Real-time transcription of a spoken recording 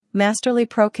Masterly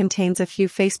Pro contains a few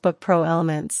Facebook Pro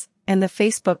elements, and the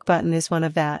Facebook button is one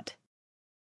of that.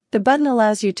 The button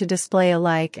allows you to display a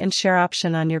like and share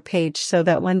option on your page so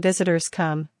that when visitors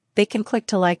come, they can click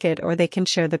to like it or they can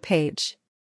share the page.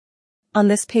 On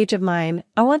this page of mine,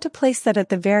 I want to place that at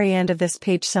the very end of this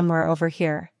page somewhere over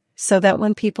here, so that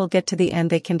when people get to the end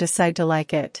they can decide to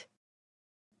like it.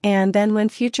 And then when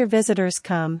future visitors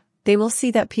come, they will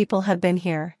see that people have been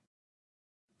here.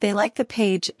 They like the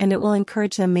page and it will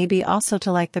encourage them maybe also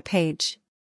to like the page.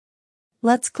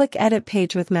 Let's click Edit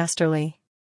Page with Masterly.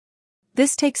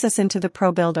 This takes us into the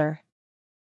Pro Builder.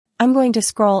 I'm going to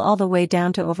scroll all the way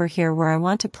down to over here where I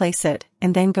want to place it,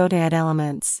 and then go to Add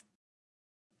Elements.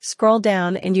 Scroll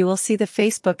down and you will see the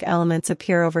Facebook elements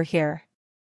appear over here.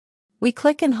 We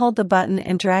click and hold the button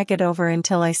and drag it over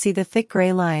until I see the thick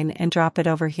gray line and drop it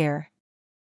over here.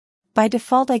 By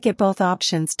default I get both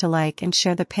options to like and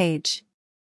share the page.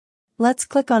 Let's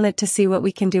click on it to see what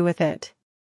we can do with it.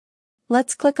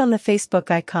 Let's click on the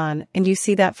Facebook icon and you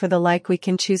see that for the like we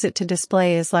can choose it to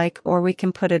display as like or we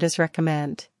can put it as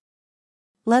recommend.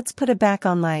 Let's put it back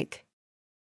on like.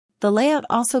 The layout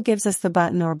also gives us the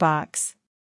button or box.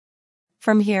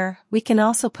 From here, we can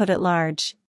also put it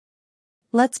large.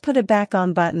 Let's put it back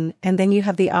on button and then you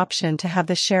have the option to have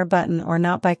the share button or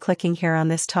not by clicking here on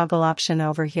this toggle option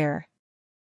over here.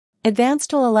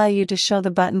 Advanced will allow you to show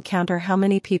the button counter how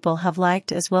many people have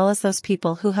liked as well as those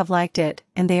people who have liked it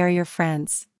and they are your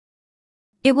friends.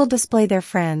 It will display their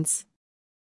friends.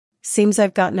 Seems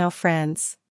I've got no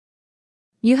friends.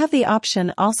 You have the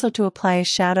option also to apply a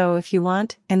shadow if you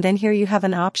want, and then here you have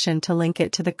an option to link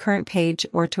it to the current page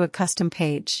or to a custom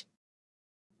page.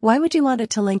 Why would you want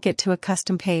it to link it to a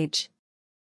custom page?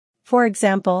 For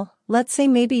example, let's say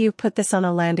maybe you put this on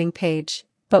a landing page,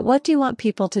 but what do you want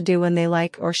people to do when they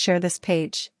like or share this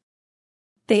page?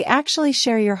 They actually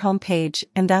share your home page,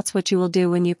 and that's what you will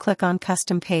do when you click on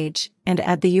Custom Page and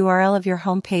add the URL of your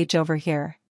home page over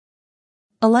here.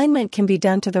 Alignment can be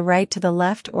done to the right, to the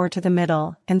left, or to the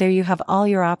middle, and there you have all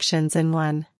your options in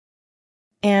one.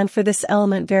 And for this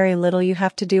element very little you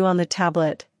have to do on the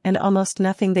tablet, and almost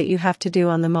nothing that you have to do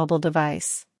on the mobile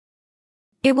device.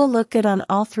 It will look good on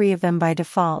all three of them by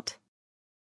default.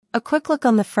 A quick look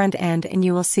on the front end and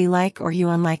you will see like or you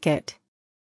unlike it.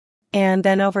 And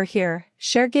then over here,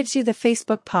 Share gives you the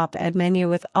Facebook pop-up menu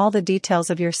with all the details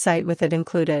of your site with it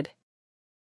included.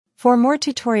 For more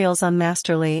tutorials on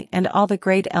Masterly and all the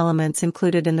great elements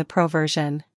included in the Pro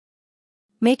version,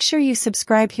 make sure you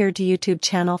subscribe here to YouTube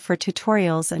channel for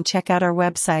tutorials and check out our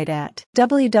website at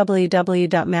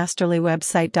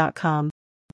www.masterlywebsite.com.